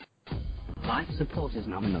Life support is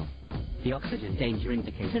nominal. The oxygen danger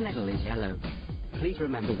indicator level is yellow. Please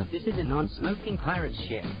remember that this is a non-smoking pirate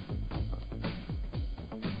ship.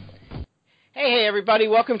 Hey, everybody.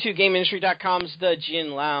 Welcome to GameIndustry.com's The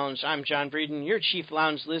Gin Lounge. I'm John Breeden, your chief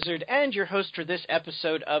lounge lizard, and your host for this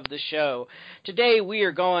episode of the show. Today, we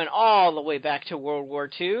are going all the way back to World War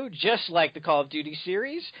II, just like the Call of Duty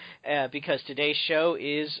series, because today's show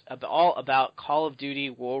is all about Call of Duty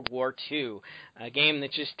World War II, a game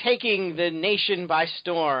that's just taking the nation by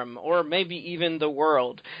storm, or maybe even the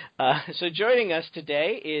world. So joining us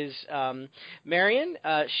today is Marion.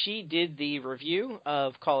 She did the review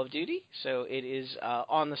of Call of Duty, so it is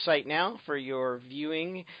on the site now for your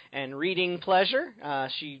viewing and reading pleasure.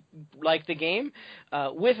 She liked the game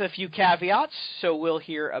with a few caveats, so we'll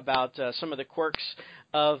hear about some of the quirks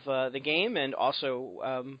of the game and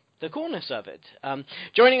also the coolness of it.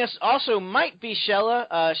 Joining us also might be Shella.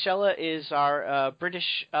 Shella is our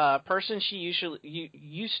British person. She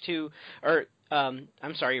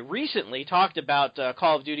recently talked about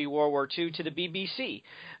Call of Duty World War II to the BBC.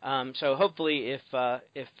 So hopefully,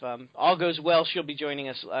 if all goes well, she'll be joining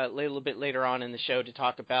us a little bit later on in the show to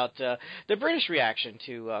talk about the British reaction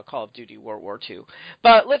to Call of Duty World War II.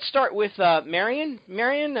 But let's start with Marion.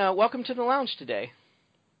 Marion, welcome to the lounge today.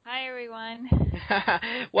 Hi, everyone.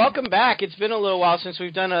 Welcome back. It's been a little while since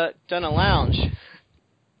we've done a lounge.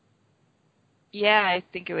 Yeah, I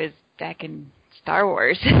think it was back in Star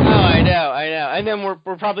Wars. Oh, I know. And then we're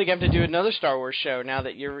probably going to have to do another Star Wars show now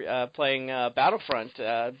that you're playing Battlefront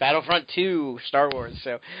 2 Star Wars.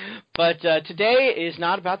 So, but today is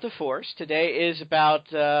not about the Force. Today is about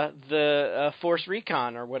the Force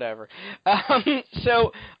Recon or whatever.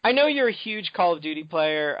 So I know you're a huge Call of Duty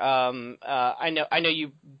player. I know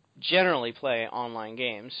you generally play online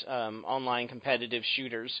games, online competitive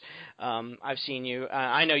shooters. I've seen you.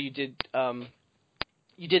 I know you did.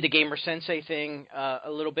 You did the Gamer Sensei thing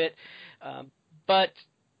a little bit, but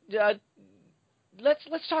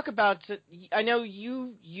let's talk about. I know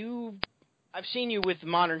you. I've seen you with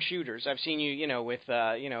modern shooters. I've seen you, with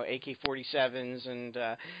AK-47s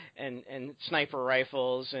and sniper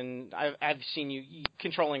rifles, and I've seen you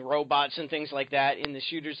controlling robots and things like that in the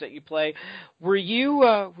shooters that you play. Were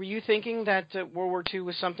you thinking that World War II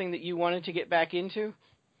was something that you wanted to get back into?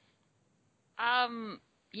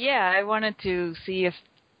 Yeah, I wanted to see if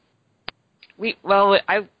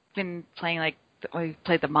I've been playing we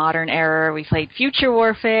played the modern era, we played Future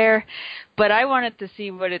Warfare, but I wanted to see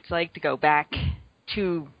what it's like to go back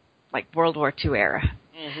to World War II era.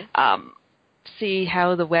 Mm-hmm. See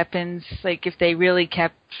how the weapons, if they really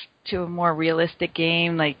kept to a more realistic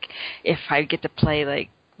game, if I get to play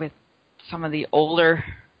with some of the older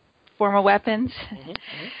form of weapons.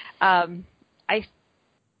 Mm-hmm.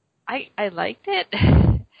 I liked it.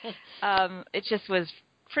 It just was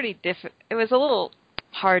pretty different. It was a little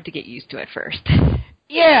hard to get used to at first.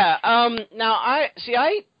 Yeah. Now I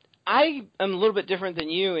am a little bit different than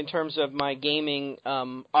you in terms of my gaming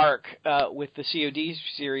arc with the COD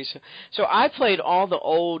series. So I played all the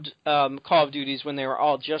old Call of Duties when they were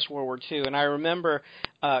all just World War II, and I remember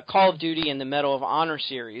Call of Duty and the Medal of Honor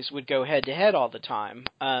series would go head to head all the time,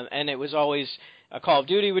 and it was always a Call of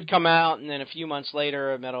Duty would come out, and then a few months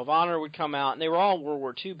later a Medal of Honor would come out, and they were all World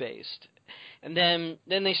War II based. And then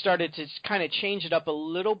they started to kind of change it up a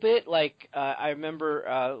little bit. I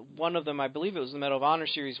remember one of them, I believe it was the Medal of Honor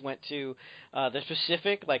series, went to the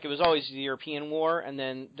Pacific. It was always the European War, and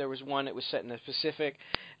then there was one that was set in the Pacific.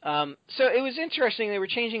 So it was interesting. They were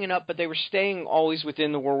changing it up, but they were staying always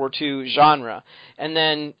within the World War II genre. And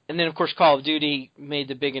then of course, Call of Duty made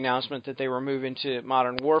the big announcement that they were moving to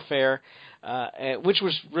Modern Warfare, which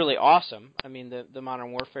was really awesome. I mean, the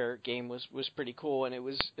Modern Warfare game was pretty cool, and it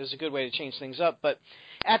was a good way to change things up. But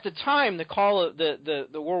at the time, the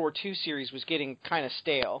World War II series was getting kind of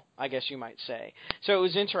stale, I guess you might say. So it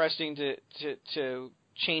was interesting to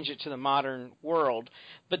change it to the modern world.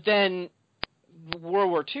 But then World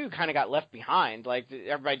War II kind of got left behind.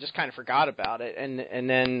 Everybody just kind of forgot about it, and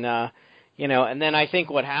then I think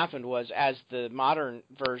what happened was, as the modern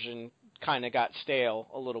version kind of got stale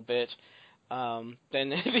a little bit,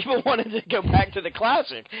 then people wanted to go back to the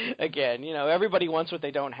classic again. Everybody wants what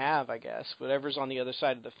they don't have, I guess, whatever's on the other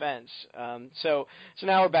side of the fence. So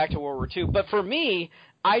now we're back to World War II. But for me,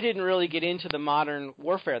 I didn't really get into the modern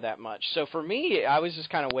warfare that much. So for me, I was just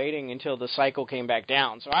kind of waiting until the cycle came back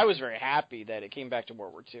down. So I was very happy that it came back to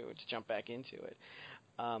World War II to jump back into it.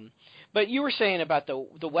 But you were saying about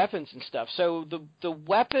the weapons and stuff. So the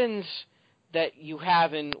weapons that you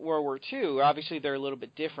have in World War II. Obviously, they're a little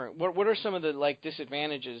bit different. What are some of the like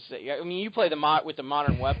disadvantages that I mean, you play with the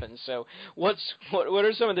modern weapons. So what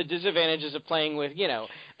are some of the disadvantages of playing with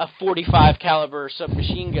a 45 caliber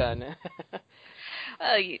submachine gun?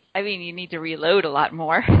 I mean, you need to reload a lot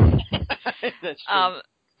more. That's true.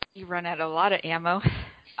 You run out of a lot of ammo.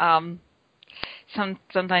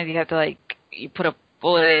 Sometimes you have to you put a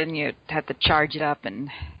bullet in, you have to charge it up, and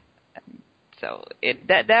so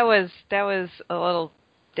that was a little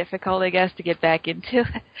difficult, I guess, to get back into.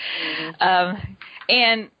 Mm-hmm.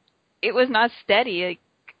 And it was not steady.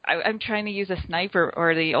 I'm trying to use a sniper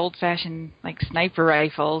or the old-fashioned sniper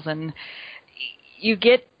rifles, and you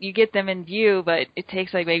get them in view, but it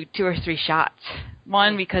takes maybe 2 or 3 shots.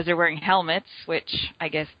 One, because they're wearing helmets, which I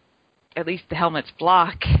guess at least the helmets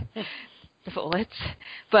block the bullets,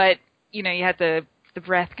 but you have the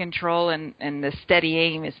breath control and the steady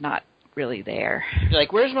aim is not really there. You're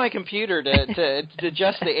like, where's my computer to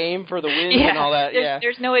adjust the aim for the wind and all that?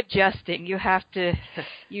 There's no adjusting. You have to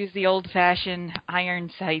use the old-fashioned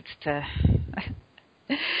iron sights to.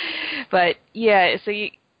 But so you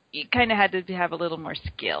kind of had to have a little more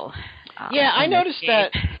skill. I noticed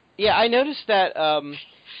that. Yeah, I noticed that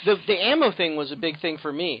the ammo thing was a big thing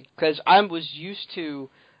for me because I was used to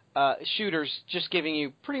shooters just giving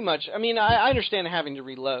you pretty much. I mean, I understand having to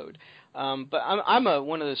reload, but I'm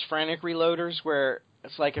one of those frantic reloaders where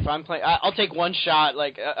it's like if I'm playing, I'll take one shot.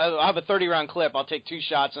 Like I'll have a 30-round clip, I'll take 2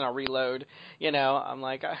 shots and I'll reload. I'm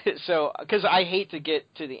like so because I hate to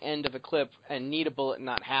get to the end of a clip and need a bullet and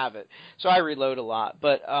not have it, so I reload a lot.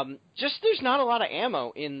 But just there's not a lot of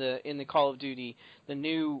ammo in the Call of Duty, the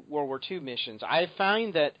new World War II missions. I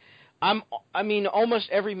find that. I mean, almost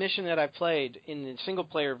every mission that I've played in the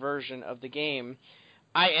single-player version of the game,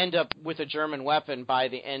 I end up with a German weapon by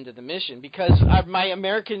the end of the mission because my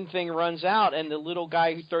American thing runs out, and the little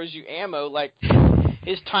guy who throws you ammo,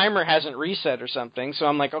 his timer hasn't reset or something. So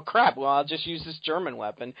I'm like, oh crap! Well, I'll just use this German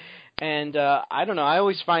weapon, and I don't know. I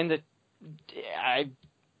always find that I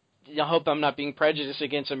hope I'm not being prejudiced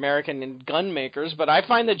against American gun makers, but I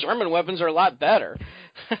find that German weapons are a lot better.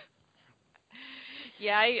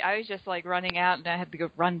 Yeah, I was just running out, and I had to go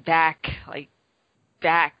run back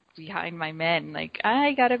behind my men.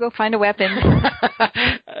 I gotta go find a weapon.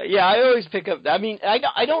 Yeah, I always pick up. I mean,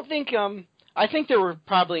 I don't think. I think there were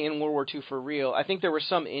probably in World War II for real. I think there were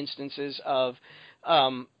some instances of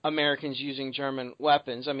Americans using German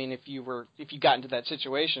weapons. I mean, if you got into that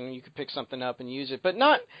situation, you could pick something up and use it, but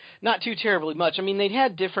not too terribly much. I mean, they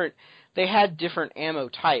had different ammo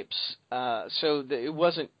types, so it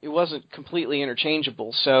wasn't completely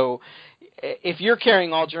interchangeable. So if you're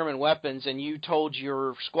carrying all German weapons and you told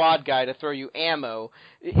your squad guy to throw you ammo,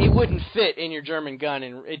 it wouldn't fit in your German gun,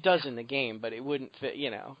 and it does in the game, but it wouldn't fit.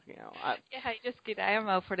 I just get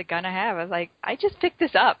ammo for the gun I have. I was like, I just picked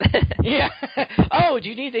this up. Yeah. Oh, do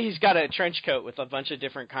you need? He's got a trench coat with a bunch of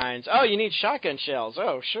different kinds. Oh, you need shotgun shells.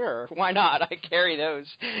 Oh, sure. Why not? I carry those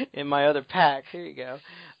in my other pack. Here you go.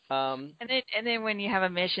 And then when you have a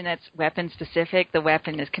mission that's weapon specific, the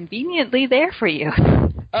weapon is conveniently there for you.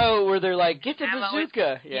 Oh, where they're like, get the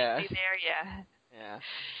bazooka. Yeah. There, yeah.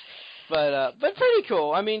 But pretty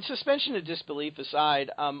cool. I mean, suspension of disbelief aside,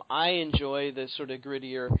 I enjoy the sort of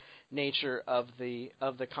grittier nature of the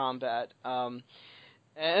combat.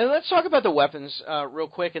 And let's talk about the weapons real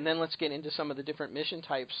quick, and then let's get into some of the different mission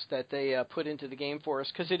types that they put into the game for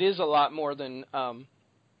us, because it is a lot more than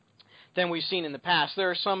we've seen in the past.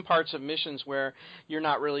 There are some parts of missions where you're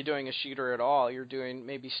not really doing a shooter at all. You're doing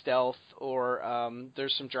maybe stealth, or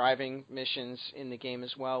there's some driving missions in the game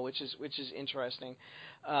as well, which is interesting.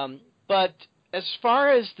 But as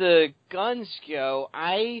far as the guns go,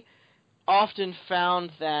 I often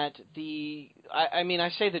found that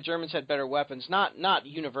I say the Germans had better weapons, not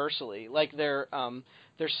universally. Like their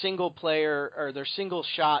single player or their single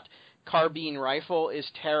shot carbine rifle is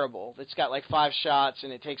terrible. It's got 5 shots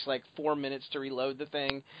and it takes 4 minutes to reload the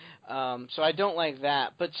thing. So I don't like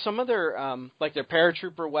that. But some of their their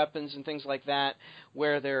paratrooper weapons and things like that,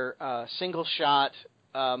 where they're single shot,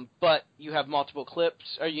 but you have multiple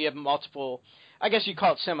clips, or you have multiple, I guess you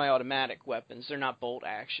call it semi-automatic weapons. They're not bolt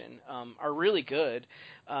action. Are really good.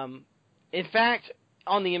 In fact,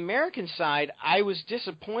 on the American side, I was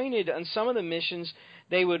disappointed on some of the missions.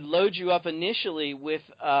 They would load you up initially with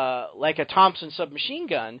a Thompson submachine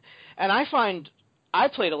gun, and I find I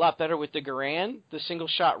played a lot better with the Garand, the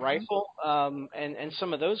single-shot rifle, and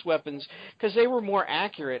some of those weapons, because they were more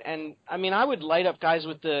accurate. And I mean, I would light up guys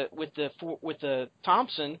with the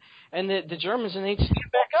Thompson, and the Germans, and they'd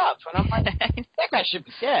stand back up, and I'm like, that guy should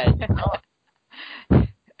be dead.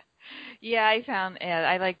 Yeah, I found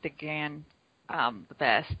I like the Garand the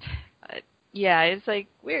best. Yeah, it's like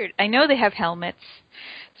weird. I know they have helmets,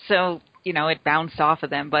 so it bounced off of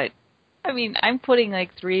them. But I mean, I'm putting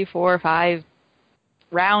like 3, 4, 5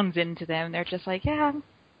 rounds into them. They're just like, yeah,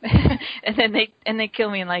 and then they kill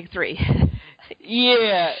me in like 3.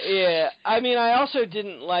 Yeah. I mean, I also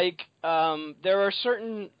didn't like. There are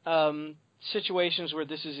certain situations where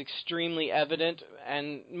this is extremely evident,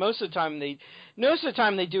 and most of the time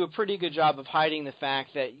they do a pretty good job of hiding the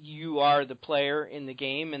fact that you are the player in the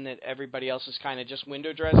game and that everybody else is kind of just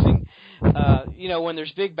window dressing. When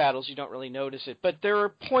there's big battles, you don't really notice it, but there are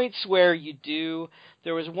points where you do.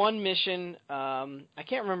 There was one mission, I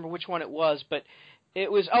can't remember which one it was, but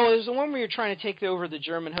it was the one where you're trying to take over the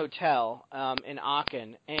German hotel in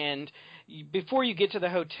Aachen, and before you get to the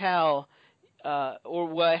hotel,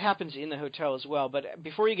 it happens in the hotel as well, but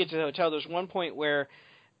before you get to the hotel, there's one point where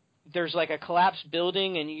there's like a collapsed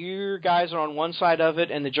building, and your guys are on one side of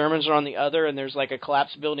it, and the Germans are on the other, and there's like a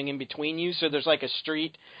collapsed building in between you, so there's like a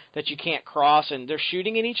street that you can't cross, and they're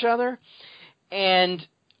shooting at each other, and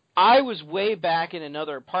I was way back in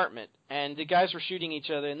another apartment, and the guys were shooting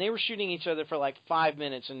each other, and they were shooting each other for like 5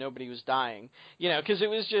 minutes, and nobody was dying, because it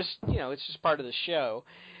was just, it's just part of the show.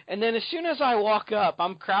 And then as soon as I walk up,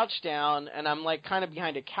 I'm crouched down, and I'm like kind of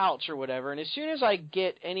behind a couch or whatever, and as soon as I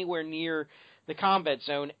get anywhere near the combat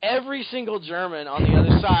zone, every single German on the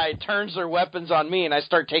other side turns their weapons on me, and I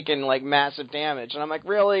start taking like massive damage, and I'm like,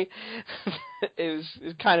 really? It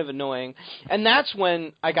was kind of annoying. And that's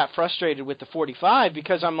when I got frustrated with the 45,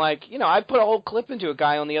 because I'm like, I put a whole clip into a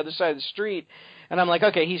guy on the other side of the street, and I'm like,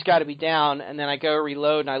 okay, he's got to be down, and then I go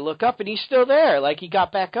reload, and I look up, and he's still there, like he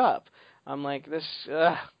got back up. I'm like, this,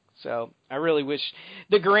 so I really wish.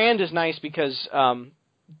 The Garand is nice because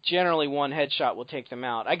generally one headshot will take them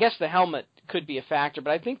out. I guess the helmet could be a factor,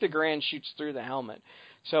 but I think the Garand shoots through the helmet.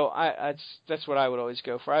 So that's what I would always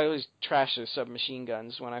go for. I always trash those submachine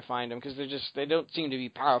guns when I find them, because they don't seem to be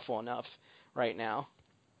powerful enough right now.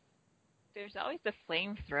 There's always the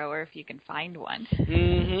flamethrower if you can find one.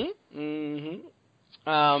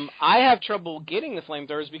 I have trouble getting the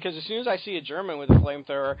flamethrowers, because as soon as I see a German with a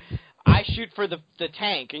flamethrower, I shoot for the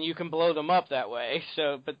tank, and you can blow them up that way.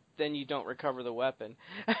 So, but then you don't recover the weapon.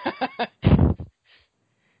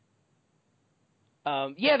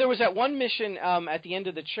 There was that one mission at the end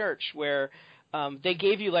of the church where they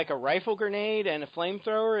gave you like a rifle grenade and a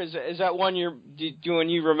flamethrower. Is that one you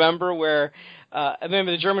remember, where I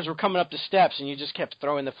remember the Germans were coming up the steps and you just kept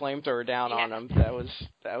throwing the flamethrower down on them. That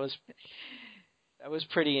was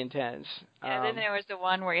pretty intense. Yeah, then there was the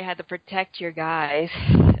one where you had to protect your guys,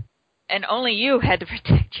 and only you had to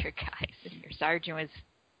protect your guys, and your sergeant was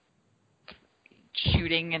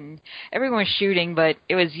shooting, and everyone was shooting, but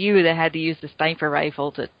it was you that had to use the sniper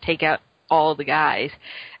rifle to take out all the guys.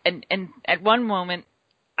 And at one moment,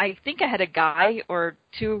 I think I had a guy or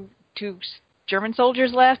two German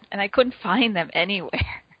soldiers left, and I couldn't find them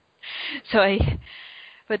anywhere.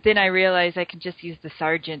 But then I realized I could just use the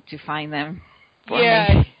sergeant to find them for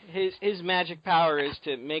me. His magic power is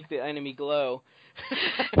to make the enemy glow.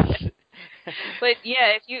 But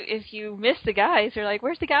yeah, if you miss the guys, they're like,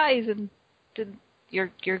 "Where's the guys?" And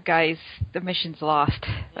your guys, the mission's lost.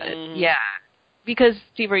 But yeah, because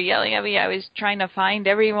people were yelling at me, I was trying to find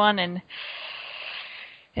everyone, and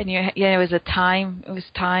it was it was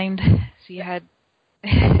timed, so you had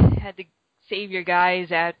to save your guys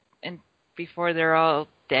before they're all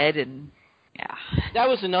dead, and yeah. That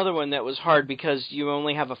was another one that was hard, because you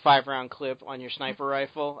only have a 5-round clip on your sniper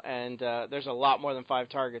rifle, and there's a lot more than 5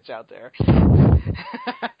 targets out there.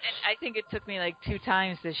 And I think it took me like 2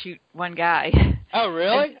 times to shoot one guy. Oh,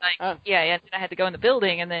 really? Yeah, and I had to go in the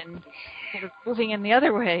building, and then I was moving in the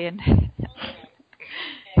other way, and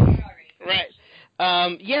right.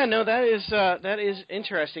 That is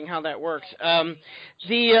interesting how that works.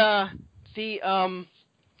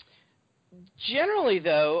 Generally,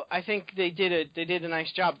 though, I think they did a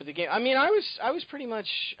nice job with the game. I mean, I was pretty much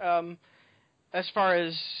as far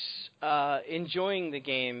as enjoying the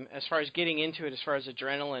game, as far as getting into it, as far as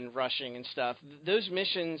adrenaline rushing and stuff. Those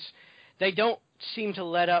missions, they don't seem to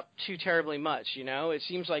let up too terribly much. It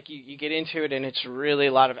seems like you get into it and it's really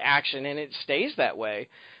a lot of action, and it stays that way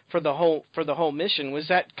for the whole mission. Was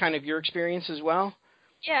that kind of your experience as well?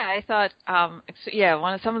 Yeah, I thought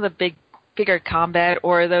some of the bigger combat,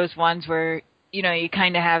 or those ones where you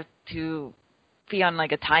kind of have to be on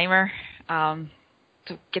like a timer to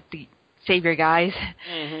get save your guys.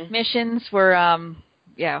 Missions were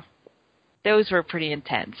those were pretty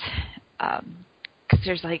intense, because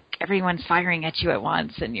there's like everyone's firing at you at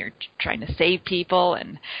once and you're trying to save people,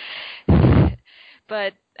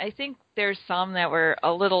 but I think there's some that were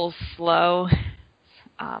a little slow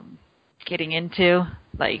getting into,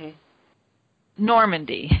 like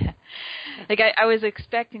Normandy. Like, I was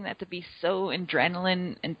expecting that to be so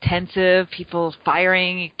adrenaline intensive, people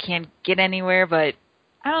firing, you can't get anywhere, but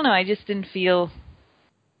I don't know, I just didn't feel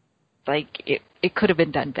like it could have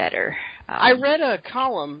been done better. I read a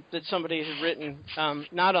column that somebody had written,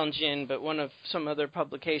 not on Jin, but one of some other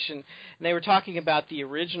publication, and they were talking about the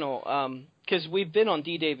original, because we've been on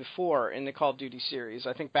D-Day before in the Call of Duty series,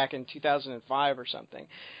 I think back in 2005 or something,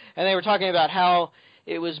 and they were talking about how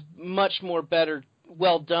it was much more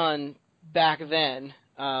well done back then,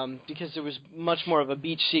 because there was much more of a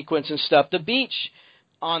beach sequence and stuff. The beach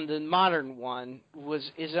on the modern one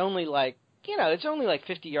is only like, it's only like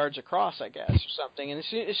 50 yards across, I guess, or something. And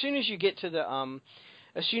as soon as you get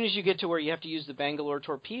to where you have to use the Bangalore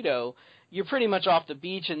torpedo, you're pretty much off the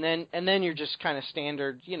beach, and then you're just kind of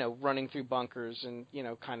standard, running through bunkers and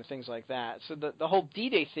kind of things like that. So the whole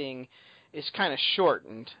D-Day thing is kind of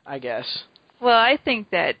shortened, I guess. Well, I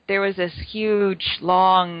think that there was this huge,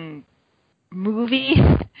 long movie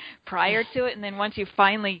prior to it, and then once you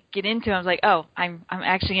finally get into it, I was like, oh, I'm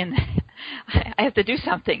actually in. I have to do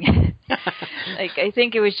something. Like, I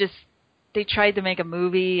think it was just they tried to make a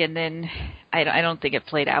movie, and then I don't think it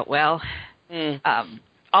played out well.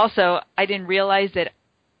 Also, I didn't realize that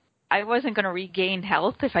I wasn't going to regain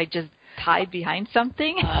health if I just hide behind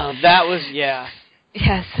something. That was, yeah.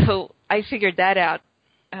 Yeah, so I figured that out.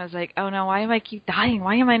 I was like, oh no, why am I keep dying?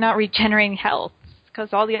 Why am I not regenerating health?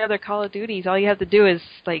 Because all the other Call of Duties, all you have to do is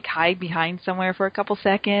like hide behind somewhere for a couple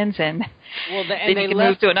seconds, and then you can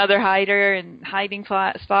move to another hiding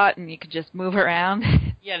spot, and you can just move around.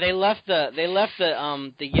 Yeah, the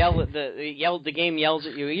game yells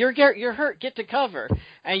at you. You're hurt. Get to cover,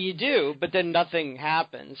 and you do, but then nothing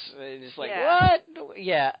happens. It's like, what?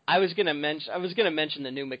 Yeah, I was gonna mention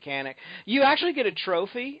the new mechanic. You actually get a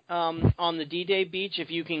trophy on the D-Day beach if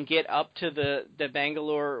you can get up to the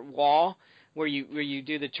Bangalore wall, where you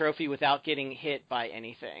do the trophy without getting hit by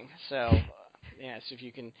anything. So, yes, if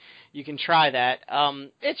you can try that.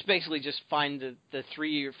 It's basically just find the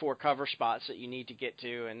 3 or 4 cover spots that you need to get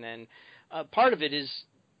to, and then part of it is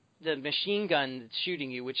the machine gun that's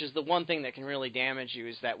shooting you, which is the one thing that can really damage you,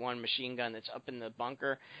 is that one machine gun that's up in the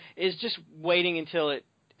bunker, is just waiting until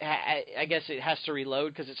I guess it has to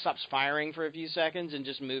reload because it stops firing for a few seconds, and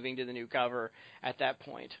just moving to the new cover at that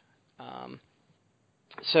point.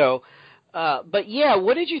 But yeah,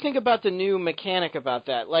 what did you think about the new mechanic about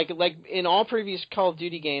that? Like in all previous Call of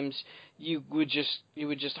Duty games, you would just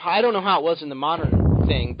I don't know how it was in the modern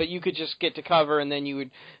thing, but you could just get to cover and then you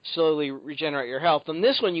would slowly regenerate your health. On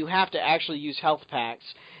this one, you have to actually use health packs,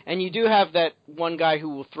 and you do have that one guy who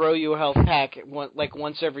will throw you a health pack like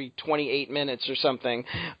once every 28 minutes or something,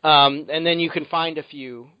 and then you can find a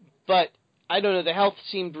few. But I don't know, the health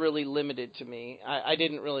seemed really limited to me. I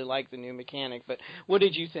didn't really like the new mechanic, but what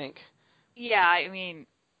did you think? Yeah, I mean,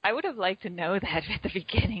 I would have liked to know that at the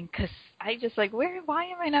beginning, because I just like, why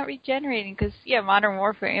am I not regenerating? Because, yeah, Modern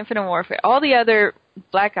Warfare, Infinite Warfare, all the other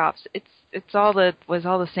Black Ops, was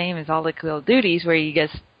all the same as all the Call of Duties, where you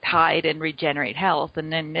just hide and regenerate health,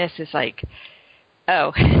 and then this is like,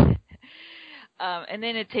 oh. And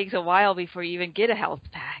then it takes a while before you even get a health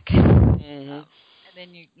pack. Mm-hmm. And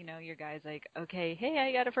then, your guy's like, okay, hey,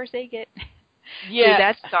 I got a first aid kit. Yeah, so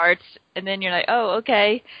that starts, and then you're like, oh,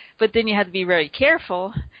 okay. But then you have to be very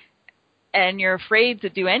careful, and you're afraid to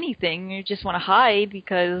do anything. You just want to hide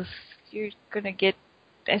because you're going to get,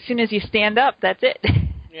 as soon as you stand up, that's it.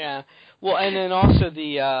 Yeah. Well, and then also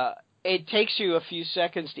it takes you a few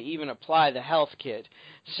seconds to even apply the health kit.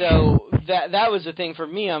 So that was the thing for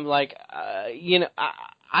me. I'm like,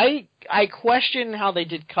 I question how they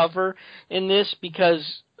did cover in this,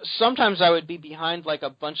 because sometimes I would be behind like a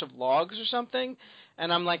bunch of logs or something,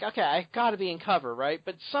 and I'm like, okay, I got to be in cover, right?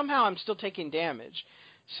 But somehow I'm still taking damage.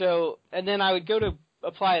 So, and then I would go to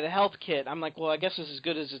apply the health kit. I'm like, well, I guess this is as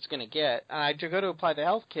good as it's going to get. And I go to apply the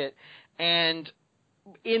health kit, and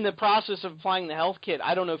in the process of applying the health kit,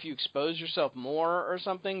 I don't know if you expose yourself more or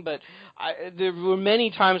something, but there were many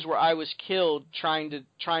times where I was killed trying to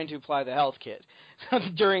apply the health kit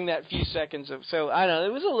during that few seconds of. So I don't know.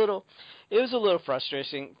 It was a little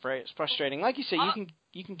frustrating. Like you said,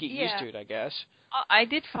 you can get used to it, I guess. I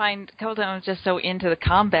did find a couple times I was just so into the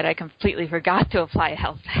combat, I completely forgot to apply a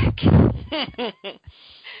health pack.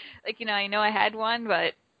 Like, I know I had one,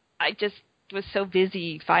 but I just was so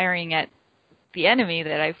busy firing at the enemy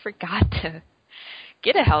that I forgot to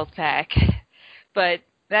get a health pack. But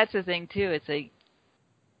that's the thing too. It's like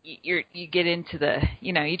you get into the,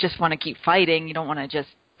 you just want to keep fighting. You don't want to just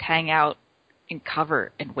hang out in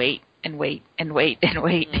cover and wait and wait and wait and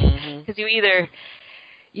wait. Because you either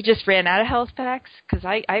you just ran out of health packs? Because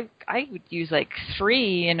I would use like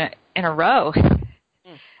 3 in a row.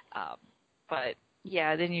 But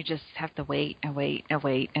yeah, then you just have to wait and wait and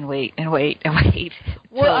wait and wait and wait and wait.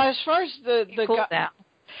 Well, as far as the cooldown.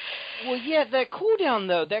 Well, yeah, that cooldown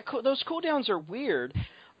though, those cooldowns are weird.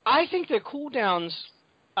 I think the cooldowns,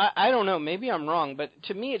 I don't know, maybe I'm wrong, but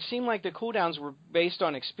to me it seemed like the cooldowns were based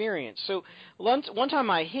on experience. So one time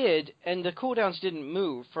I hid and the cooldowns didn't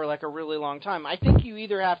move for like a really long time. I think you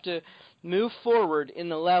either have to move forward in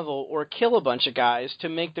the level or kill a bunch of guys to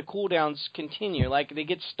make the cooldowns continue. Like they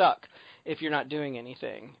get stuck if you're not doing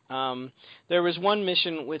anything. There was one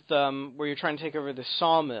mission with where you're trying to take over the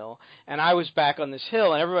sawmill, and I was back on this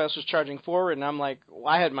hill, and everybody else was charging forward, and I'm like, well,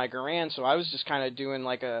 I had my Garand, so I was just kind of doing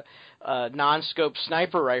like a non-scope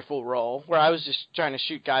sniper rifle roll, where I was just trying to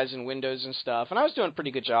shoot guys in windows and stuff, and I was doing a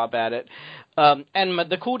pretty good job at it. And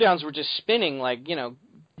the cooldowns were just spinning, like, you know,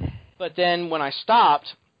 but then when I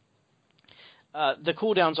stopped, the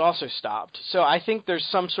cooldowns also stopped. So I think there's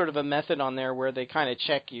some sort of a method on there where they kind of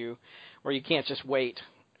check you, where you can't just wait.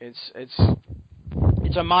 It's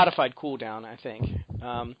a modified cooldown, I think.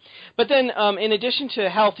 But then, in addition to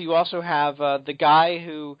health, you also have the guy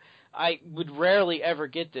who, I would rarely ever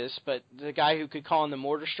get this, but the guy who could call in the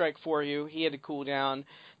mortar strike for you, he had a cooldown.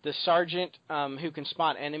 The sergeant who can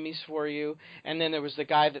spot enemies for you, and then there was the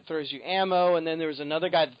guy that throws you ammo, and then there was another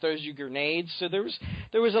guy that throws you grenades. So there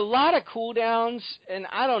was a lot of cooldowns, and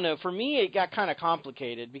I don't know. For me, it got kind of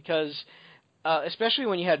complicated because, especially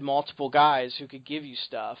when you had multiple guys who could give you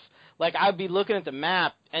stuff. Like I'd be looking at the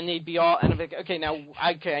map, and they'd be all, and I'd be like, okay, now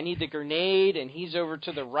I need the grenade, and he's over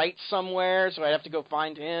to the right somewhere, so I'd have to go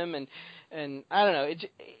find him, and I don't know.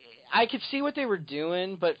 I could see what they were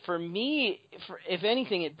doing, but for me, if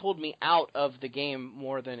anything, it pulled me out of the game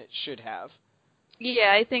more than it should have.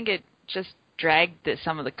 Yeah, I think it just dragged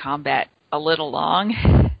some of the combat a little long.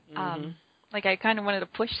 Like I kind of wanted to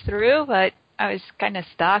push through, but I was kind of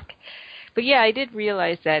stuck. But yeah, I did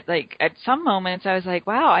realize that, like, at some moments I was like,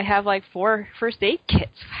 wow, I have like 4 first aid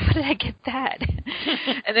kits. How did I get that?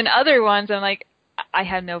 And then other ones I'm like, I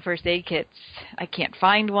have no first aid kits. I can't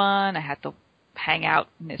find one. I have to hang out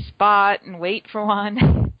in a spot and wait for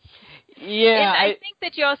one. Yeah. And I think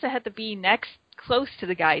that you also have to be close to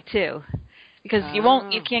the guy too. Because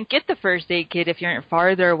you can't get the first aid kit if you're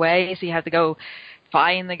farther away, so you have to go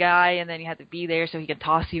find the guy and then you have to be there so he can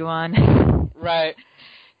toss you one. Right.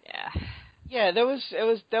 Yeah. Yeah, that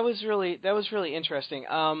was really interesting.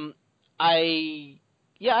 I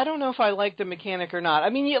don't know if I like the mechanic or not. I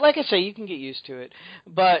mean, like I say, you can get used to it,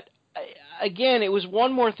 but again, it was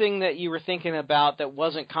one more thing that you were thinking about that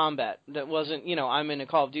wasn't combat, that wasn't, you know, I'm in a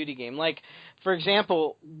Call of Duty game. Like, for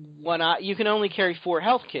example, you can only carry 4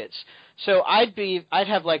 health kits. So I'd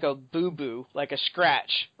have like a boo-boo, like a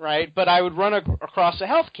scratch, right? But I would run across a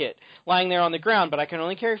health kit lying there on the ground, but I can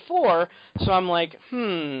only carry 4. So I'm like,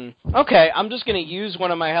 okay, I'm just going to use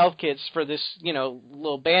one of my health kits for this, you know,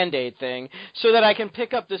 little Band-Aid thing so that I can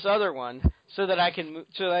pick up this other one so that I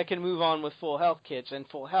can move on with full health kits and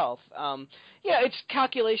full health. Yeah, it's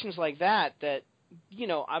calculations like that, you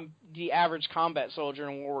know, the average combat soldier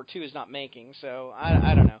in World War II is not making. So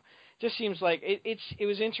I don't know. Just seems like it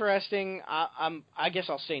was interesting. I guess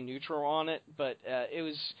I'll stay neutral on it, but it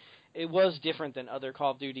was different than other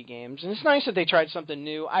Call of Duty games, and it's nice that they tried something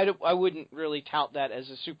new. I wouldn't really tout that as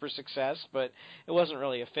a super success, but it wasn't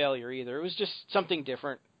really a failure either. It was just something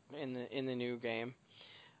different in the new game.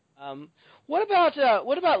 What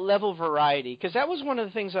about level variety? Because that was one of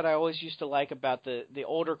the things that I always used to like about the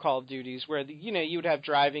older Call of Duties, where you would have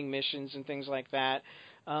driving missions and things like that.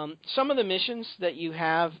 Some of the missions that you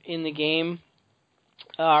have in the game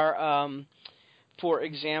are, for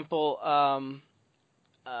example,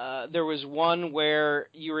 there was one where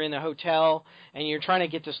you were in a hotel and you're trying to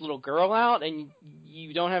get this little girl out, and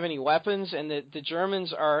you don't have any weapons, and the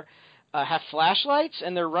Germans have flashlights,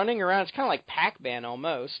 and they're running around. It's kind of like Pac-Man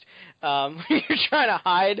almost. You're trying to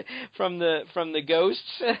hide from the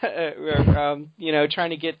ghosts, trying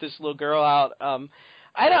to get this little girl out.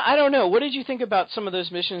 I don't know. What did you think about some of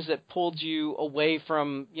those missions that pulled you away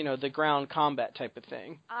from, the ground combat type of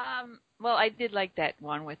thing? Well, I did like that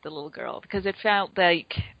one with the little girl because it felt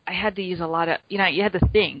like I had to use a lot of, you had to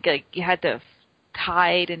think, like you had to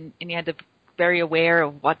hide and you had to be very aware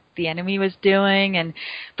of what the enemy was doing,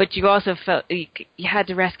 but you also felt you had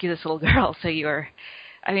to rescue this little girl, so you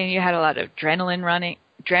had a lot of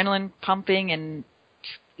adrenaline pumping, and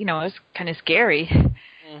it was kind of scary.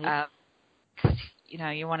 Mm-hmm.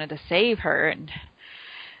 You wanted to save her, and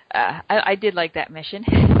I did like that mission.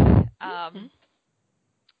 I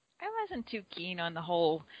wasn't too keen on the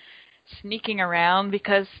whole sneaking around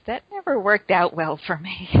because that never worked out well for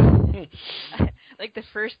me. Like the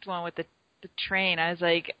first one with the train, I was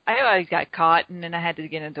like, I always got caught, and then I had to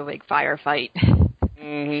get into a big firefight.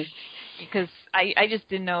 Mm-hmm. Because I just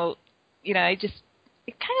didn't know, it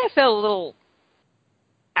kind of felt a little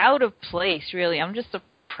out of place, really. I'm just a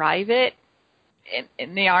private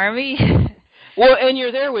in the Army. Well, and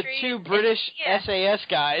you're there with two British SAS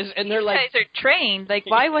guys, and they're like... These guys are trained. Like,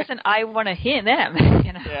 why wasn't I one of them?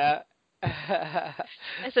 Yeah.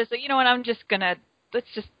 And so, you know what, let's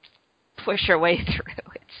just push our way through.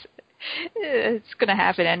 It's going to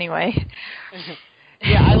happen anyway.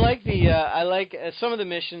 Yeah, I like some of the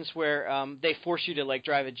missions where they force you to like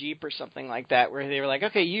drive a Jeep or something like that, where they were like,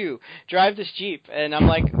 okay, you drive this Jeep, and I'm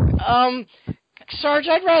like, Sarge,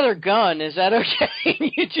 I'd rather gun. Is that okay?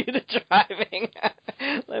 You do the driving.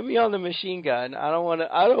 Let me on the machine gun. I don't want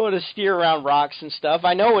to steer around rocks and stuff.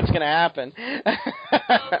 I know what's going to happen. Well,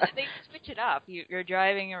 they switch it up. You're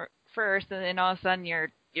driving first, and then all of a sudden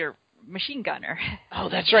you're machine gunner. Oh,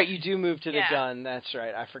 that's right. You do move to the gun. That's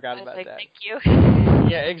right. I forgot about that. Thank you.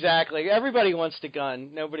 Yeah, exactly. Everybody wants to gun.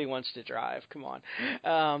 Nobody wants to drive. Come on.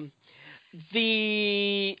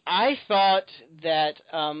 I thought that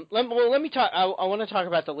let me talk. I want to talk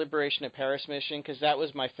about the Liberation of Paris mission, because that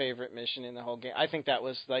was my favorite mission in the whole game. I think that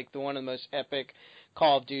was like one of the most epic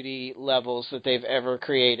Call of Duty levels that they've ever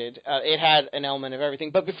created. It had an element of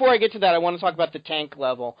everything. But before I get to that, I want to talk about the tank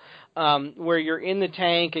level, where you're in the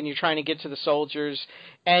tank and you're trying to get to the soldiers.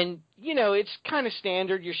 And, it's kind of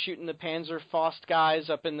standard. You're shooting the Panzerfaust guys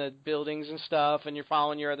up in the buildings and stuff, and you're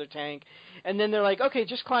following your other tank. And then they're like, okay,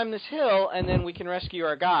 just climb this hill, and then we can rescue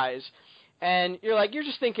our guys. And you're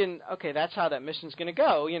just thinking, okay, that's how that mission's going to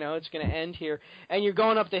go. It's going to end here. And you're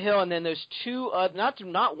going up the hill, and then those two,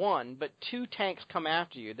 not one, but two tanks come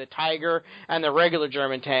after you, the Tiger and the regular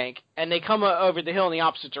German tank. And they come over the hill in the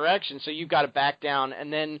opposite direction, so you've got to back down.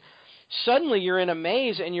 And then suddenly you're in a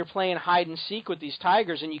maze, and you're playing hide and seek with these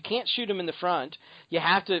Tigers, and you can't shoot them in the front. You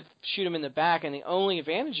have to shoot them in the back, and the only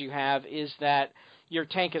advantage you have is that your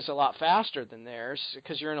tank is a lot faster than theirs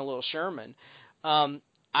because you're in a little Sherman.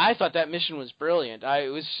 I thought that mission was brilliant.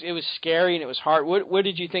 It was scary and it was hard. What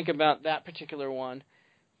did you think about that particular one?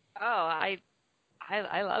 Oh, I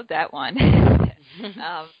love that one.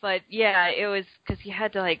 But yeah, it was because you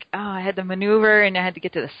had to I had to maneuver and I had to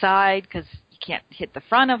get to the side because you can't hit the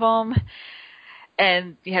front of them,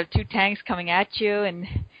 and you have two tanks coming at you, and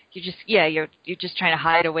you're just trying to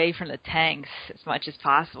hide away from the tanks as much as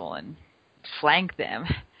possible and flank them.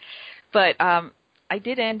 But I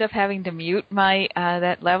did end up having to mute my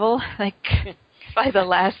that level by the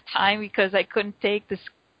last time because I couldn't take this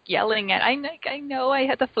yelling at. I know I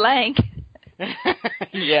had to flank.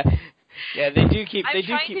 Yeah, they do keep. I'm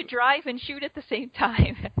trying to drive and shoot at the same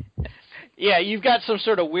time. Yeah, you've got some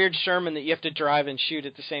sort of weird Sherman that you have to drive and shoot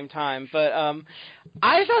at the same time. But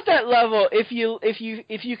I thought that level, if you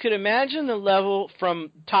could imagine the level from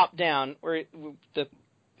top down, where the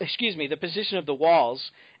position of the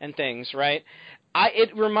walls and things, right?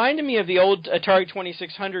 It reminded me of the old Atari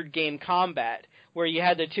 2600 game Combat, where you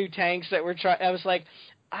had the two tanks that were I was like,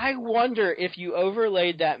 I wonder if you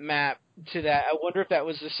overlaid that map to that. I wonder if that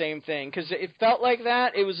was the same thing, because it felt like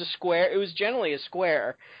that. It was a square. It was generally a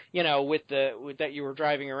square, with that you were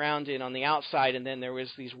driving around in on the outside, and then there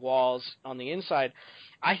was these walls on the inside.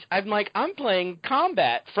 I'm like, I'm playing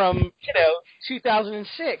Combat from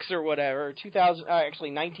 2006 or whatever,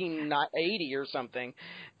 1980 or something,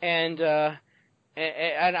 and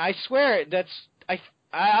I swear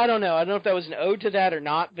I don't know. I don't know if that was an ode to that or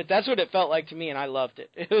not, but that's what it felt like to me, and I loved it.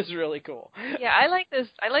 It was really cool. Yeah, I like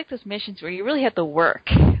those missions where you really have to work.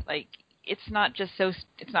 Like, it's not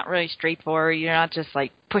really straightforward. You're not just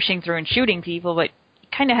pushing through and shooting people, but you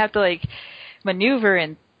kind of have to maneuver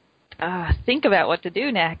and think about what to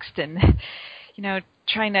do next, and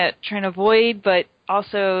trying to avoid, but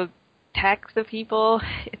also attack the people.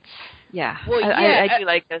 Well, I do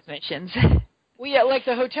like those missions. Well, yeah, like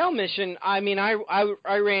the hotel mission. I mean, I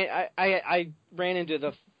ran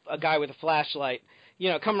into a guy with a flashlight.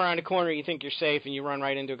 Come around a corner, you think you're safe, and you run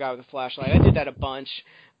right into a guy with a flashlight. I did that a bunch.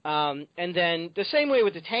 And then the same way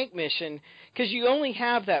with the tank mission, because you only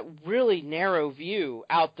have that really narrow view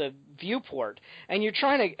out the viewport, and you're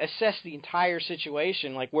trying to assess the entire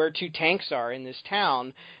situation, like where two tanks are in this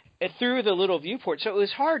town, through the little viewport. So it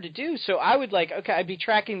was hard to do. So I would I'd be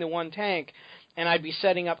tracking the one tank, and I'd be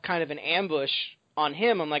setting up kind of an ambush on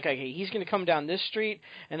him. I'm like, okay, he's going to come down this street,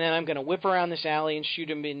 and then I'm going to whip around this alley and shoot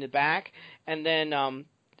him in the back, and then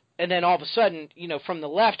all of a sudden, from the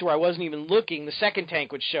left where I wasn't even looking, the second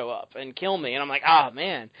tank would show up and kill me, and I'm like,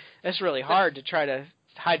 man, that's really hard to try to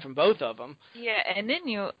hide from both of them. Yeah, and then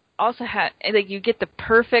you also had like you get the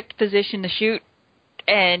perfect position to shoot,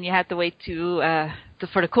 and you have to wait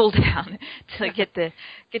for the cooldown to get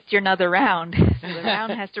your another round. So the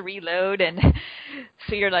round has to reload, and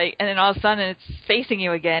so you're like, and then all of a sudden it's facing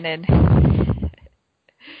you again, and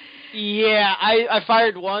yeah, I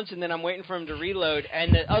fired once, and then I'm waiting for him to reload,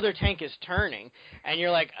 and the other tank is turning, and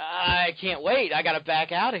you're like, I can't wait, I gotta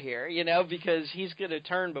back out of here, because he's gonna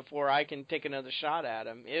turn before I can take another shot at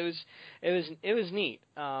him. It was neat,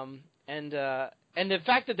 and the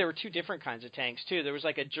fact that there were two different kinds of tanks too. There was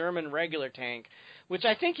like a German regular tank, which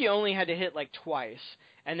I think you only had to hit like twice,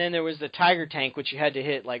 and then there was the Tiger tank, which you had to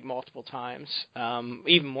hit like multiple times,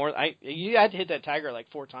 even more. You had to hit that Tiger like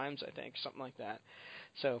 4 times, I think, something like that.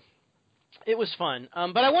 So. It was fun,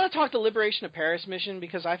 but I want to talk the Liberation of Paris mission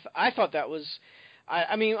because I thought that was,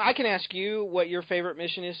 I mean, I can ask you what your favorite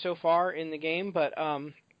mission is so far in the game, but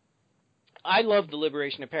I loved the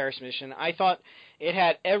Liberation of Paris mission. I thought it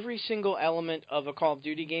had every single element of a Call of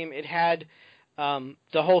Duty game. It had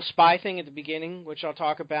the whole spy thing at the beginning, which I'll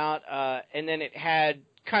talk about, and then it had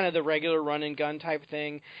kind of the regular run and gun type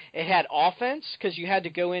thing. It had offense because you had to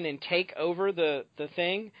go in and take over the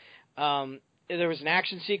thing. There was an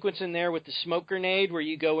action sequence in there with the smoke grenade where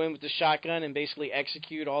you go in with the shotgun and basically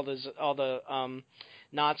execute all the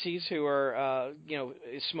Nazis who are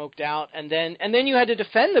smoked out, and then you had to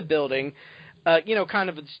defend the building, kind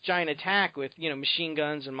of this giant attack with machine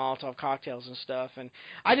guns and Molotov cocktails and stuff. And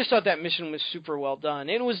I just thought that mission was super well done.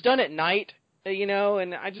 It was done at night,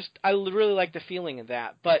 and I really liked the feeling of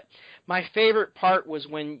that. But my favorite part was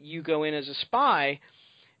when you go in as a spy.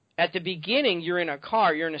 At the beginning, you're in a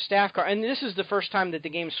car, you're in a staff car, and this is the first time that the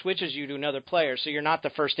game switches you to another player, so you're not the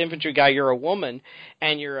first infantry guy, you're a woman,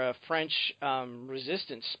 and you're a French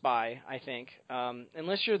resistance spy, I think,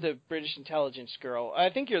 unless you're the British intelligence girl. I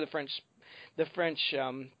think you're the French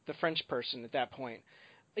person at that point.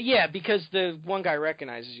 Yeah, because the one guy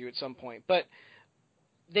recognizes you at some point, but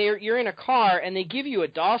you're in a car, and they give you a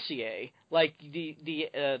dossier, like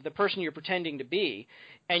the person you're pretending to be,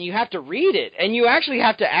 and you have to read it, and you actually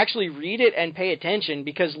have to read it and pay attention,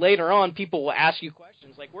 because later on people will ask you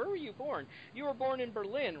questions like, where were you born? You were born in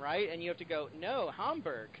Berlin, right? And you have to go, no,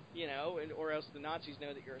 Hamburg, or else the Nazis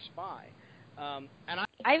know that you're a spy. I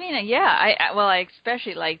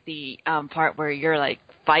especially like the part where you're like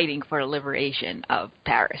fighting for the liberation of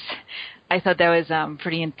Paris. I thought that was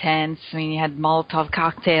pretty intense. I mean, you had Molotov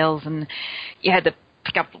cocktails, and you had to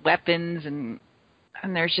pick up weapons, and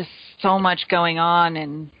there's just so much going on,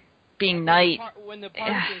 and being night. When the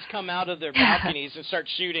partisans come out of their balconies and start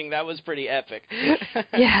shooting, that was pretty epic.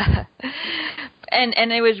 Yeah.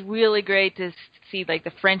 And it was really great to see like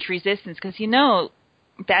the French resistance, because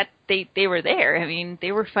that they were there. I mean,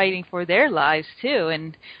 they were fighting for their lives too,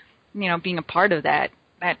 and being a part of that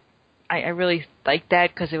I really liked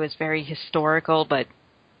that, because it was very historical, but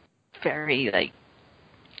very like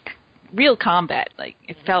real combat. Like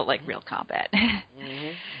it felt like real combat.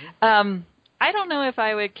 I don't know if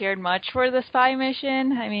I would cared much for the spy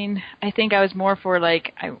mission. I mean, I think I was more for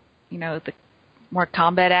like the more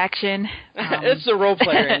combat action. It's the role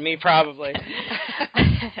player in me, probably.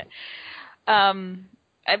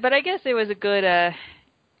 But I guess it was a good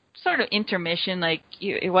sort of intermission. Like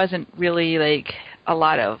it wasn't really like a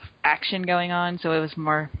lot of action going on, so it was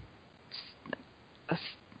more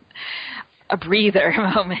a breather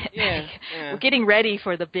moment. Yeah, We're getting ready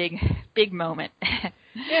for the big moment.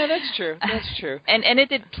 Yeah, that's true. That's true. And it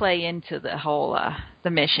did play into the whole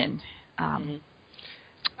the mission.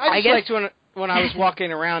 I just liked when I was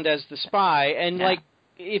walking around as the spy, and like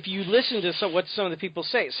if you listen to what some of the people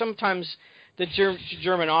say, sometimes the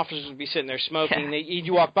German officers would be sitting there smoking.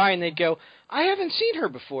 You'd walk by and they'd go, I haven't seen her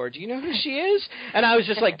before. Do you know who she is? And I was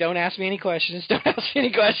just like, don't ask me any questions. Don't ask me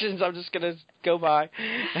any questions. I'm just going to go by.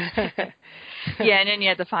 Yeah, and then you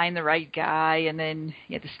had to find the right guy, and then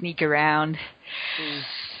you had to sneak around.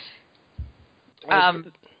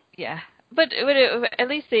 Yeah. But at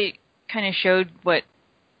least they kind of showed what,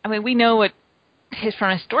 I mean, we know what,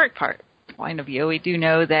 from a historic point of view, we do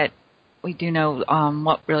know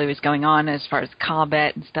what really was going on as far as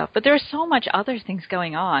combat and stuff. But there was so much other things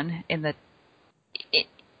going on in the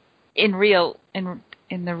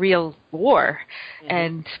real war,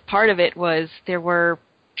 and part of it was there were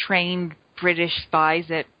trained British spies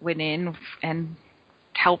that went in and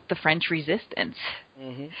helped the French resistance.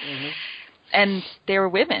 And they were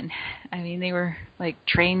women. I mean, they were like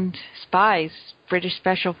trained spies, British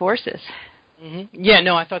Special Forces. Yeah,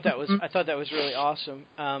 no, I thought that was really awesome.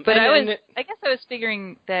 But I guess I was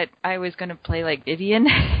figuring that I was going to play like Vivian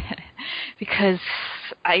because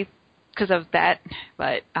of that.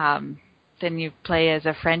 But then you play as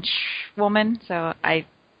a French woman, so I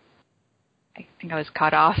I think I was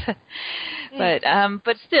caught off. But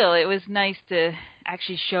still, it was nice to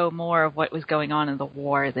actually show more of what was going on in the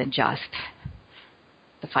war than just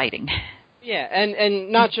the fighting. Yeah,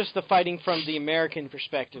 and not just the fighting from the American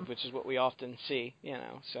perspective, which is what we often see, you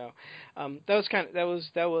know. So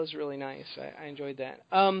that was really nice. I enjoyed that.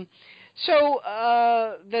 So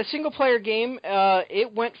the single player game,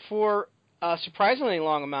 it went for a surprisingly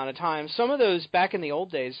long amount of time. Some of those back in the old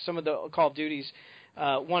days, some of the Call of Duties.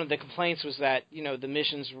 One of the complaints was that, you know, the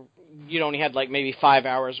missions, you'd only had like maybe 5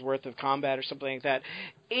 hours worth of combat or something like that.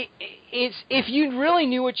 It's if you really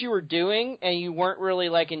knew what you were doing and you weren't really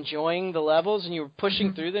like enjoying the levels and you were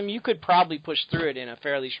pushing through them, you could probably push through it in a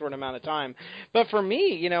fairly short amount of time. But for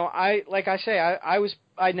me, you know, I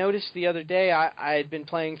noticed the other day I had been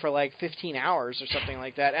playing for like 15 hours or something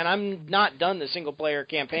like that, and I'm not done the single player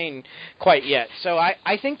campaign quite yet. So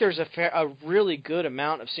I think there's a really good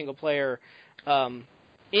amount of single player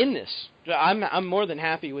in this. I'm more than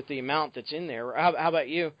happy with the amount that's in there. How about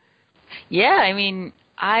you? Yeah, I mean,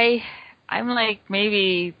 I'm like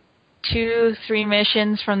maybe 2-3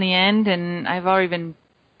 missions from the end, and I've already been,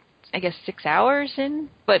 I guess, 6 hours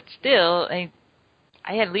in. But still, I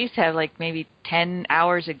at least have like maybe 10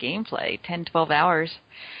 hours of gameplay, 10-12 hours.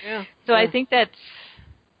 Yeah. So I think that's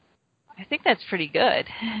pretty good.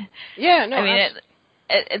 Yeah. No. I mean,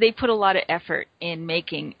 they put a lot of effort in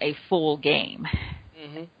making a full game.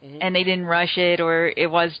 And they didn't rush it, or it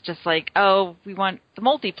was just like, oh, we want the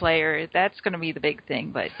multiplayer. That's going to be the big thing.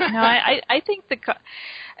 But no, I think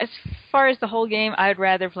as far as the whole game, I'd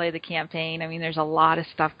rather play the campaign. I mean, there's a lot of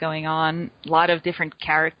stuff going on, a lot of different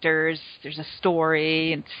characters. There's a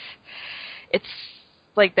story, and it's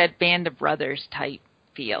like that Band of Brothers type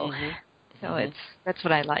feel. So that's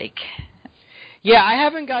what I like. Yeah, I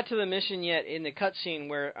haven't got to the mission yet in the cutscene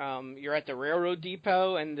where you're at the railroad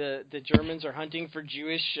depot and the Germans are hunting for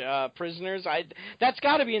Jewish prisoners. That's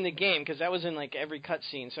got to be in the game because that was in like every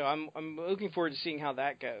cutscene. So I'm looking forward to seeing how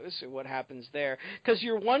that goes, what happens there. Because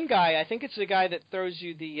your one guy, I think it's the guy that throws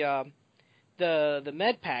you the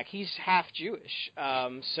med pack. He's half Jewish,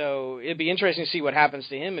 so it'd be interesting to see what happens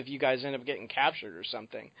to him if you guys end up getting captured or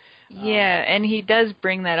something. Yeah, and he does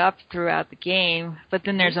bring that up throughout the game, but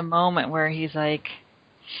then there's a moment where he's like,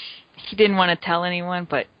 he didn't want to tell anyone,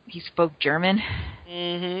 but he spoke German.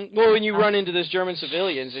 Well, when you run into those German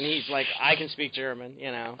civilians, and he's like, I can speak German,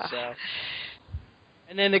 you know, so...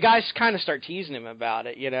 And then the guys kind of start teasing him about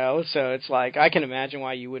it, you know, so it's like, I can imagine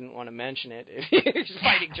why you wouldn't want to mention it. If you're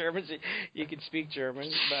fighting Germans, you can speak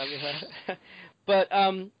German. But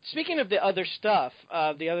speaking of the other stuff,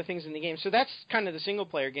 the other things in the game, so that's kind of the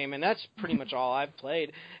single-player game, and that's pretty much all I've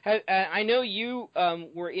played. I know you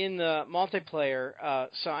were in the multiplayer,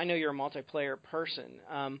 so I know you're a multiplayer person.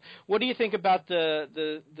 What do you think about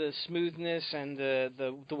the smoothness and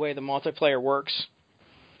the way the multiplayer works?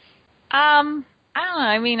 I don't know.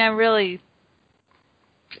 I mean, I've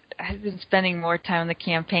been spending more time in the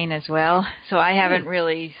campaign as well, so I haven't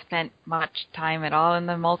really spent much time at all in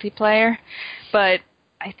the multiplayer. But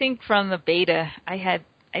I think from the beta, I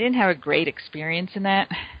didn't have a great experience in that.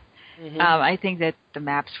 I think that the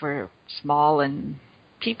maps were small and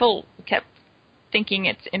people kept thinking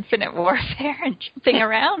it's Infinite Warfare and jumping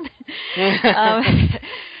around.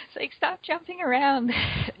 It's like, stop jumping around.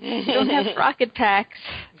 You don't have rocket packs.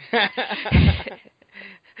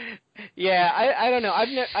 Yeah, I don't know.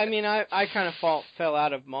 I kind of fell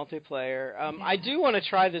out of multiplayer. I do want to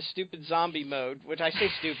try this stupid zombie mode, which I say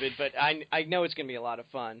stupid, but I know it's going to be a lot of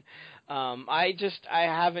fun. I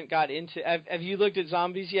haven't got into... Have you looked at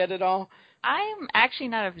zombies yet at all? I'm actually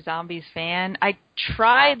not a zombies fan. I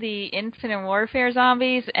tried the Infinite Warfare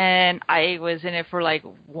zombies, and I was in it for like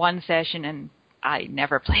one session, and I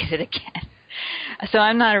never played it again. So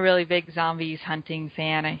I'm not a really big zombies hunting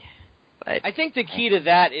fan. I think the key to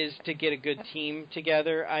that is to get a good team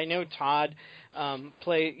together. I know Todd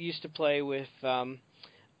used to play with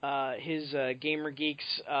his Gamer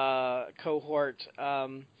Geeks cohort,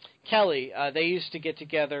 Kelly. They used to get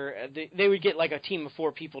together. They would get like a team of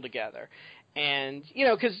 4 people together. And, you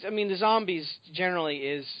know, because, I mean, the zombies generally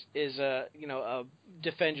is a, you know, a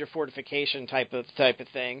defend your fortification type of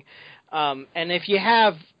thing. And if you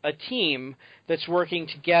have a team that's working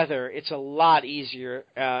together, it's a lot easier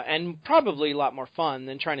and probably a lot more fun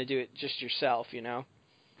than trying to do it just yourself, you know?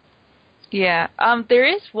 Yeah. There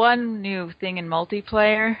is one new thing in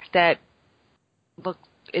multiplayer that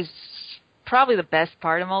is probably the best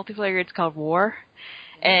part of multiplayer. It's called War.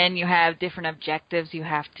 And you have different objectives you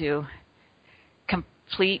have to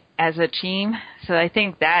complete as a team. So I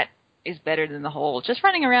think that is better than the whole just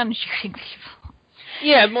running around and shooting people.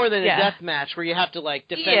 Yeah, more than Yeah. a death match where you have to like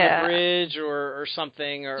defend Yeah. a bridge or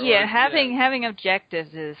something. Or having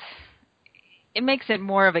objectives it makes it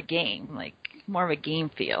more of a game, like more of a game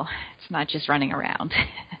feel. It's not just running around.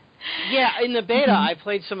 Yeah, in the beta, I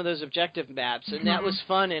played some of those objective maps, and that Mhm. was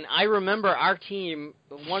fun. And I remember our team,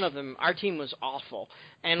 one of them, our team was awful,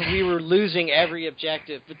 and we were losing every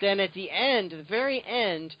objective. But then at the very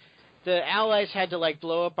end, the Allies had to like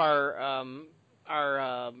blow up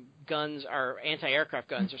our guns, our anti-aircraft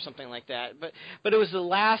guns, or something like that. But it was the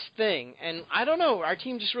last thing, and I don't know. Our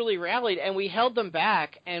team just really rallied, and we held them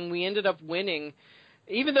back, and we ended up winning.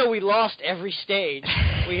 Even though we lost every stage,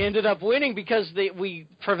 we ended up winning because we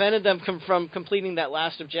prevented them from completing that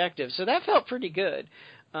last objective. So that felt pretty good.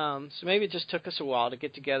 So maybe it just took us a while to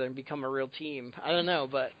get together and become a real team. I don't know,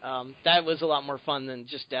 but that was a lot more fun than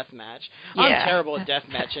just deathmatch. Yeah. I'm terrible at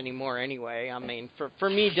deathmatch anymore anyway. I mean, for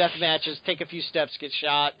me, deathmatch is take a few steps, get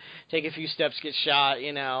shot, take a few steps, get shot.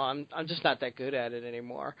 You know, I'm just not that good at it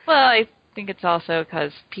anymore. Well, I think it's also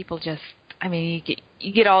because people just, I mean,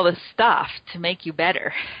 you get all this stuff to make you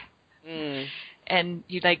better. Mm. And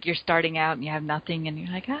you're starting out and you have nothing and you're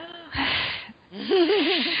like, oh.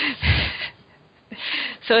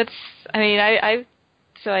 So it's, I mean, I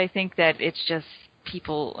think that it's just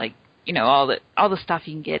people like, you know, all the stuff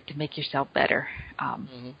you can get to make yourself better.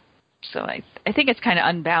 So I think it's kind of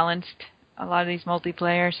unbalanced, a lot of these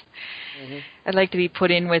multiplayers. I'd like to be put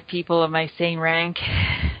in with people of my same rank.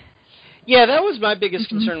 Yeah, that was my biggest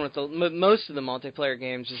concern with most of the multiplayer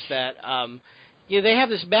games is that they have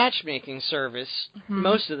this matchmaking service.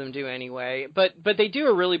 Most of them do anyway, but they do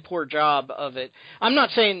a really poor job of it. I'm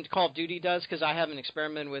not saying Call of Duty does because I haven't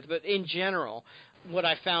experimented with, but in general, what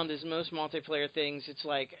I found is most multiplayer things, it's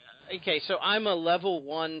like, okay, so I'm a level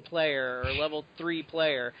 1 player or level 3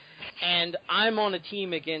 player, and I'm on a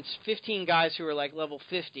team against 15 guys who are like level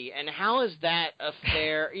 50, and how is that a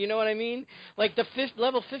fair, you know what I mean? Like the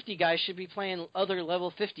level 50 guys should be playing other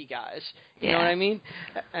level 50 guys, you know what I mean?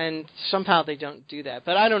 And somehow they don't do that.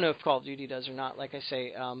 But I don't know if Call of Duty does or not, like I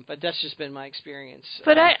say, but that's just been my experience.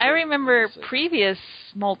 But I remember previous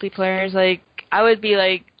multiplayers, like, I would be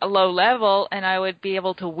like a low level, and I would be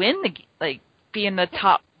able to win be in the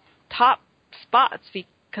top spots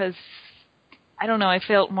because I don't know. I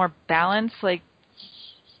felt more balanced. Like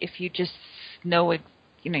if you just know it,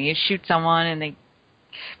 you know, you shoot someone and they.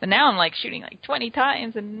 But now I'm like shooting like 20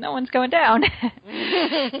 times and no one's going down.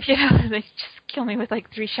 You know, they just kill me with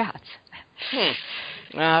like 3 shots. So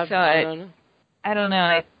I don't know. I don't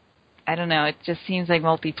know. I don't know. It just seems like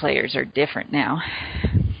multiplayers are different now.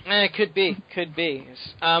 It could be.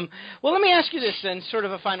 Well, let me ask you this then, sort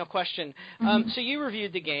of a final question. So you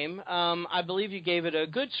reviewed the game. I believe you gave it a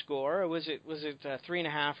good score. Was it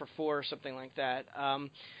 3.5 or 4 or something like that?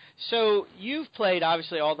 So you've played,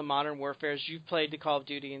 obviously, all the Modern Warfares. You've played the Call of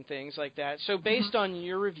Duty and things like that. So based on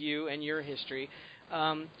your review and your history,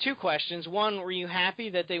 2 questions. One, were you happy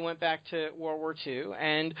that they went back to World War II?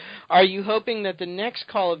 And are you hoping that the next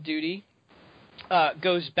Call of Duty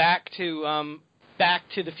goes back to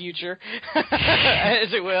the future,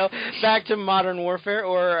 as it will, back to Modern Warfare,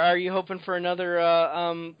 or are you hoping for another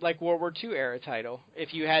like World War II era title?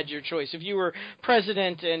 If you had your choice, if you were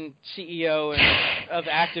president and CEO of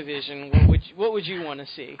Activision, what would you want to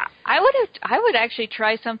see? I would actually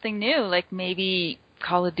try something new, like maybe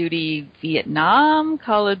Call of Duty Vietnam,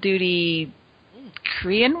 Call of Duty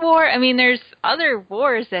Korean War. I mean, there's other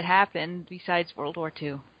wars that happened besides World War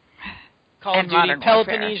II. Call of Duty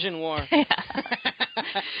Peloponnesian War.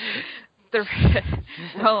 The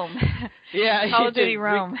Rome. Yeah, Call of Duty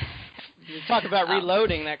Rome. Talk about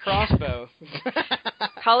reloading that crossbow.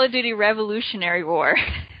 Call of Duty Revolutionary War.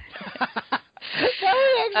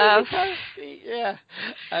 That would actually yeah.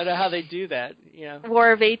 I don't know how they do that. Yeah.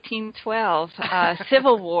 War of 1812,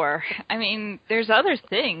 Civil War. I mean, there's other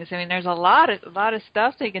things. I mean, there's a lot of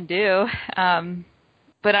stuff they can do.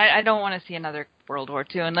 But I don't want to see another World War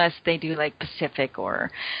II unless they do like Pacific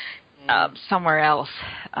or somewhere else.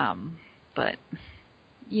 But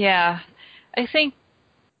yeah, I think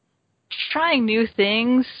trying new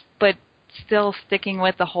things, but still sticking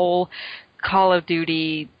with the whole Call of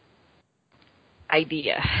Duty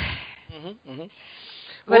idea.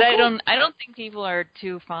 But cool. I don't think people are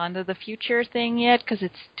too fond of the future thing yet because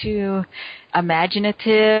it's too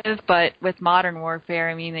imaginative. But with Modern Warfare,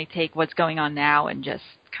 I mean, they take what's going on now and just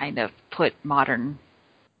kind of put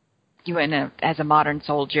you as a modern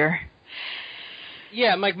soldier.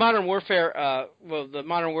 Yeah, like Modern Warfare, the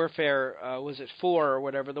Modern Warfare, was it 4 or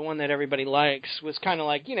whatever, the one that everybody likes, was kind of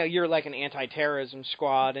like, you know, you're like an anti-terrorism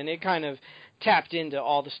squad, and it kind of tapped into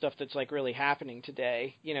all the stuff that's like really happening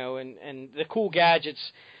today, you know, and the cool gadgets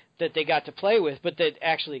that they got to play with, but that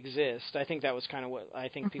actually exist. I think that was kind of what I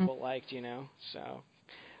think people liked, you know. So,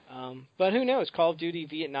 but who knows? Call of Duty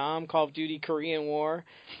Vietnam, Call of Duty Korean War.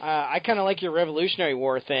 I kind of like your Revolutionary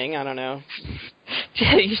War thing. I don't know.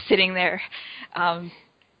 You're sitting there,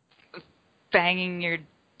 banging your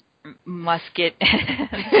musket,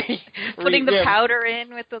 putting the powder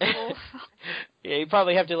in with the little. Yeah, you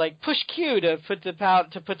probably have to like push Q to put the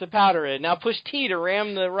powder in. Now push T to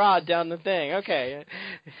ram the rod down the thing. Okay.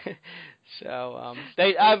 So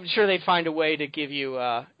I'm sure they'd find a way to give you,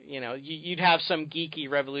 you'd have some geeky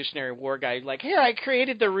Revolutionary War guy like, here, I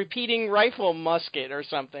created the repeating rifle musket or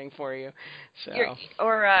something for you. So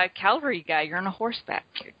or a cavalry guy, you're on a horseback.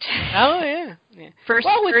 Oh yeah. First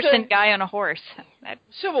person guy on a horse.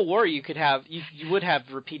 Civil War, you would have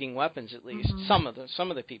repeating weapons at least. Some of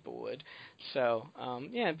the people would. So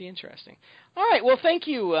it'd be interesting. All right, well, thank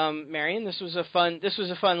you, Marion. This was a fun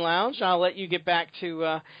lounge. I'll let you get back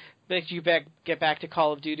to. Get back to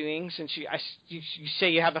Call of Dutying, since you say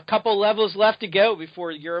you have a couple levels left to go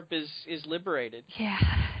before Europe is liberated. Yeah.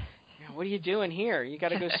 What are you doing here? You got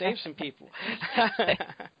to go save some people.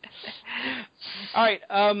 All right,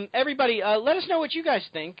 everybody, let us know what you guys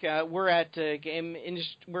think. We're at Gin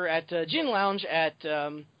Lounge at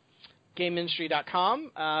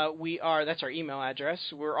GameIndustry.com. That's our email address.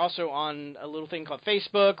 We're also on a little thing called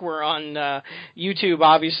Facebook. We're on YouTube,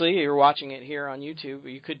 obviously. You're watching it here on YouTube.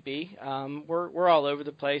 You could be. We're all over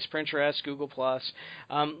the place. Pinterest, Google+.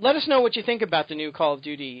 Let us know what you think about the new Call of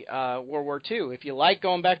Duty World War II. If you like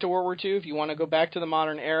going back to World War II, if you want to go back to the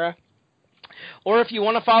modern era, or if you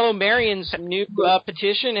want to follow Marion's new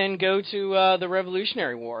petition and go to the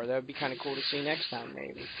Revolutionary War. That would be kind of cool to see next time,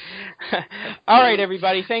 maybe. All right,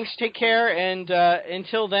 everybody. Thanks. Take care. And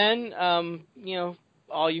until then,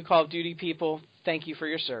 all you Call of Duty people, thank you for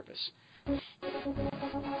your service.